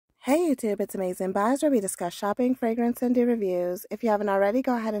Hey YouTube, it's Amazing Buys where we discuss shopping, fragrance, and do reviews. If you haven't already,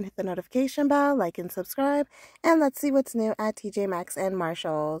 go ahead and hit the notification bell, like and subscribe, and let's see what's new at Tjmaxx and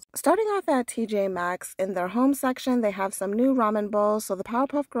Marshalls. Starting off at Tjmaxx, in their home section, they have some new ramen bowls, so the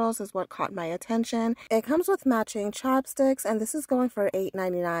Powerpuff Girls is what caught my attention. It comes with matching chopsticks, and this is going for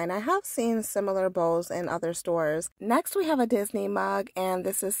 $8.99. I have seen similar bowls in other stores. Next, we have a Disney mug, and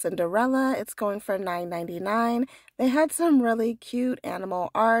this is Cinderella. It's going for $9.99. They had some really cute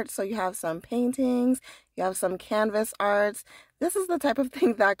animal art, so you have some paintings, you have some canvas arts. This is the type of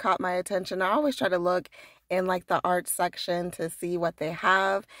thing that caught my attention. I always try to look in like the art section to see what they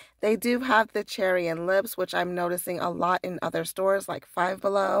have. They do have the cherry and lips, which I'm noticing a lot in other stores like Five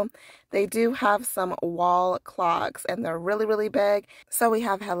Below. They do have some wall clocks and they're really, really big. So we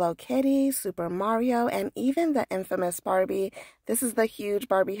have Hello Kitty, Super Mario, and even the infamous Barbie. This is the huge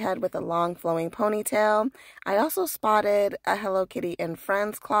Barbie head with a long flowing ponytail. I also spotted a Hello Kitty and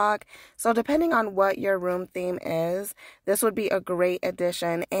Friends clock. So depending on what your room theme is, this would be a great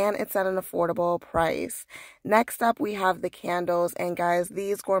addition and it's at an affordable price. Next up, we have the candles, and guys,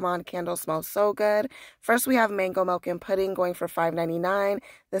 these gourmand candles smell so good. First, we have mango milk and pudding going for $5.99.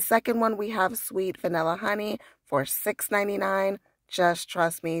 The second one, we have sweet vanilla honey for $6.99. Just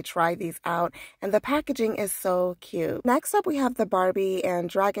trust me, try these out. And the packaging is so cute. Next up, we have the Barbie and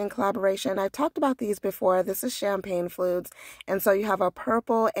Dragon collaboration. I've talked about these before. This is champagne flutes. And so you have a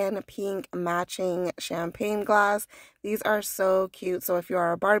purple and pink matching champagne glass. These are so cute. So if you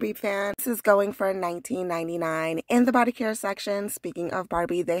are a Barbie fan, this is going for $19.99. In the body care section, speaking of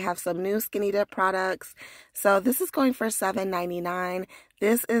Barbie, they have some new Skinny Dip products. So this is going for $7.99.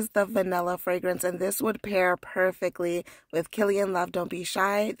 This is the vanilla fragrance, and this would pair perfectly with Killian Love Don't Be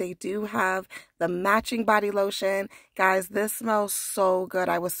Shy. They do have the matching body lotion. Guys, this smells so good.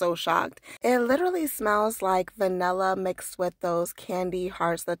 I was so shocked. It literally smells like vanilla mixed with those candy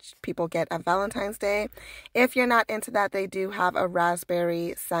hearts that people get at Valentine's Day. If you're not into that, they do have a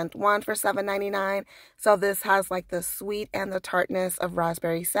raspberry scent one for $7.99. So this has like the sweet and the tartness of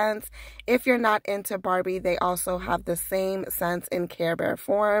raspberry scents. If you're not into Barbie, they also have the same scents in Care Bear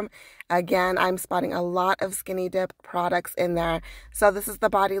form. Again, I'm spotting a lot of Skinny Dip products in there. So this is the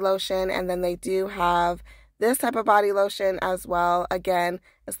body lotion, and then they do have this type of body lotion as well. Again,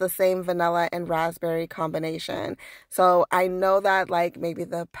 it's the same vanilla and raspberry combination. So I know that like maybe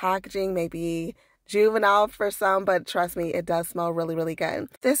the packaging may be juvenile for some, but trust me, it does smell really, really good.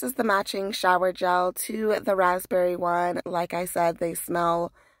 This is the matching shower gel to the raspberry one. Like I said, they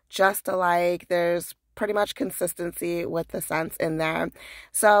smell just alike. There's pretty much consistency with the scents in there.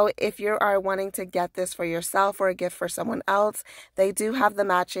 So if you are wanting to get this for yourself or a gift for someone else, they do have the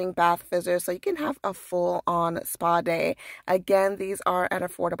matching bath fizzers, so you can have a full-on spa day. Again, these are at an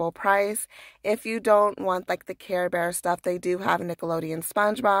affordable price. If you don't want like the Care Bear stuff, they do have Nickelodeon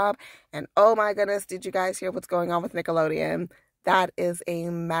SpongeBob. And oh my goodness, did you guys hear what's going on with Nickelodeon? That is a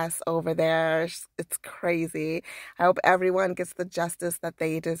mess over there. It's crazy. I hope everyone gets the justice that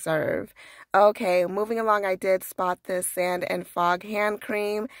they deserve. Okay, moving along, I did spot this Sand and Fog hand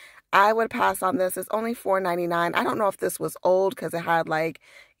cream. I would pass on this. It's only $4.99. I don't know if this was old because it had like,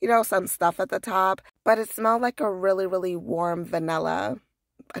 you know, some stuff at the top, but it smelled like a really, really warm vanilla.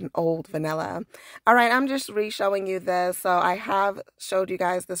 An old vanilla. All right, I'm just re-showing you this. So I have showed you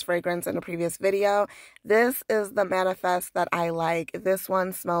guys this fragrance in a previous video. This is the Manifest that I like. This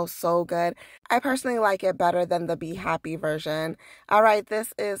one smells so good. I personally like it better than the Be Happy version. All right,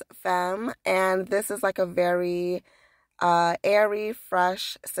 this is Femme, and this is like a very airy,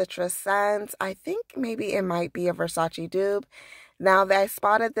 fresh citrus scent. I think maybe it might be a Versace dupe. Now, I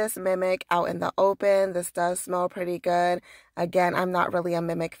spotted this Mimic out in the open. This does smell pretty good. Again, I'm not really a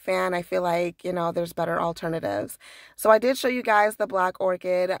Mimic fan. I feel like, you know, there's better alternatives. So I did show you guys the Black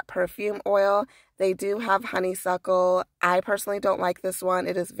Orchid perfume oil. They do have honeysuckle. I personally don't like this one.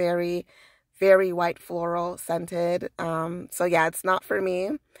 It is very, very white floral scented. So yeah, it's not for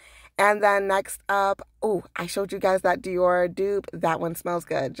me. And then next up, oh, I showed you guys that Dior dupe. That one smells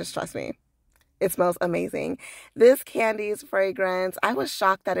good. Just trust me. It smells amazing. This Candies fragrance, I was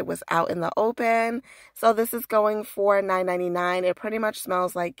shocked that it was out in the open. So this is going for $9.99. It pretty much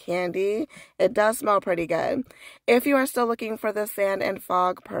smells like candy. It does smell pretty good. If you are still looking for the Sand and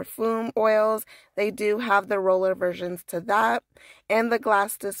Fog perfume oils, they do have the roller versions to that. In the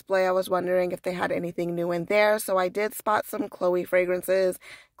glass display, I was wondering if they had anything new in there. So I did spot some Chloe fragrances.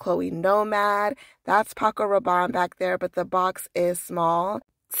 Chloe Nomad. That's Paco Rabanne back there, but the box is small.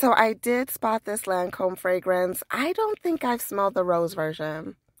 So I did spot this Lancome fragrance. I don't think I've smelled the rose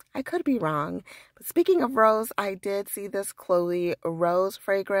version. I could be wrong. But speaking of rose, I did see this Chloe Rose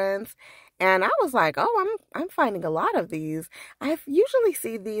fragrance. And I was like, oh, I'm finding a lot of these. I usually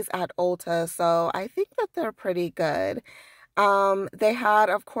see these at Ulta, so I think that they're pretty good. They had,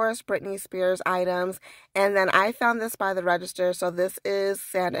 of course, Britney Spears items, and then I found this by the register. So this is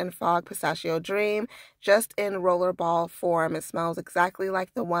Sand and Fog Pistachio Dream, just in rollerball form. It smells exactly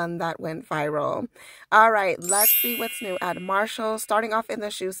like the one that went viral. All right, let's see what's new at Marshalls. Starting off in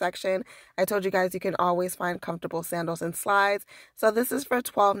the shoe section, I told you guys you can always find comfortable sandals and slides. So this is for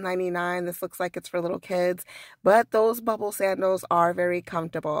 $12.99. This looks like it's for little kids, but those bubble sandals are very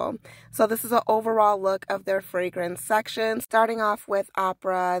comfortable. So this is an overall look of their fragrance section. Starting off with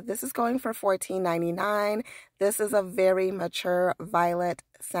Opera, this is going for $14.99. This is a very mature violet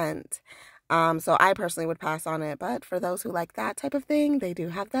scent. So I personally would pass on it, but for those who like that type of thing, they do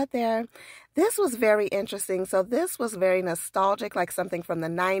have that there. This was very interesting. So this was very nostalgic, like something from the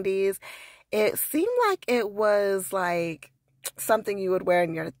 90s. It seemed like it was like something you would wear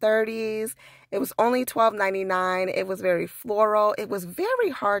in your 30s. It was only $12.99. It was very floral. It was very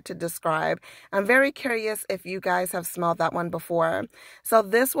hard to describe. I'm very curious if you guys have smelled that one before. So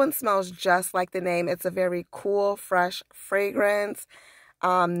this one smells just like the name. It's a very cool, fresh fragrance.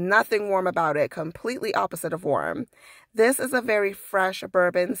 Nothing warm about it. Completely opposite of warm. This is a very fresh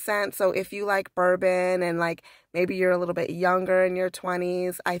bourbon scent. So if you like bourbon and like maybe you're a little bit younger in your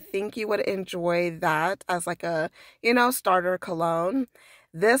 20s, I think you would enjoy that as like a, you know, starter cologne.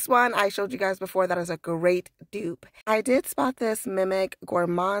 This one I showed you guys before, that is a great dupe. I did spot this Mimic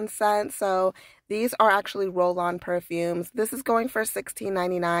Gourmand scent. So these are actually roll-on perfumes. This is going for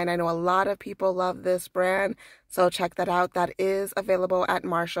 $16.99. I know a lot of people love this brand, so check that out. That is available at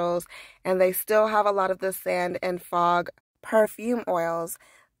Marshalls, and they still have a lot of the Sand and Fog perfume oils.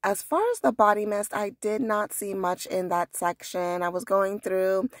 As far as the body mist, I did not see much in that section. I was going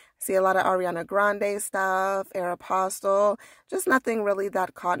through, see a lot of Ariana Grande stuff, Aeropostale, just nothing really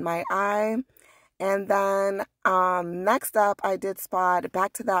that caught my eye. And then next up, I did spot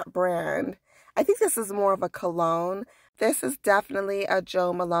back to that brand. I think this is more of a cologne. This is definitely a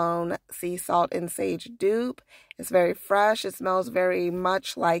Jo Malone Sea Salt and Sage dupe. It's very fresh. It smells very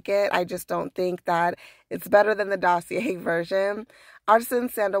much like it. I just don't think that it's better than the Dossier version. Artisan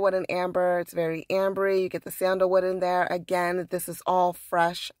Sandalwood and Amber. It's very ambery. You get the sandalwood in there. Again, this is all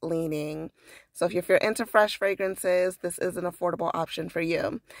fresh leaning. So if you're into fresh fragrances, this is an affordable option for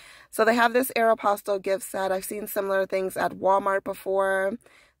you. So they have this Aeropostale gift set. I've seen similar things at Walmart before.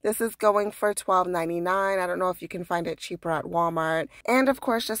 This is going for $12.99. I don't know if you can find it cheaper at Walmart. And of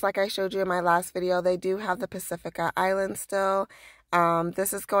course, just like I showed you in my last video, they do have the Pacifica Island still.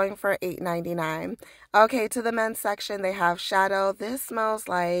 This is going for $8.99. Okay, to the men's section, they have Shadow. This smells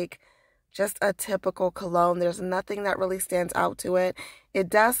like just a typical cologne. There's nothing that really stands out to it. It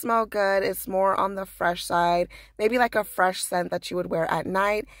does smell good. It's more on the fresh side. Maybe like a fresh scent that you would wear at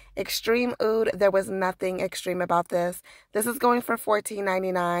night. Extreme Oud. There was nothing extreme about this. This is going for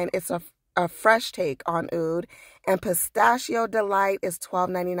 $14.99. It's a fresh take on Oud. And Pistachio Delight is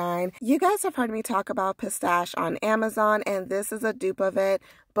 $12.99. You guys have heard me talk about Pistache on Amazon, and this is a dupe of it.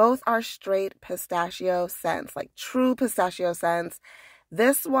 Both are straight pistachio scents, like true pistachio scents.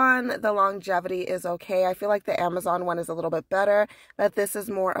 This one, the longevity is okay. I feel like the Amazon one is a little bit better, but this is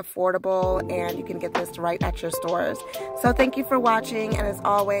more affordable, and you can get this right at your stores. So thank you for watching, and as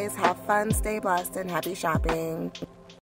always, have fun, stay blessed, and happy shopping.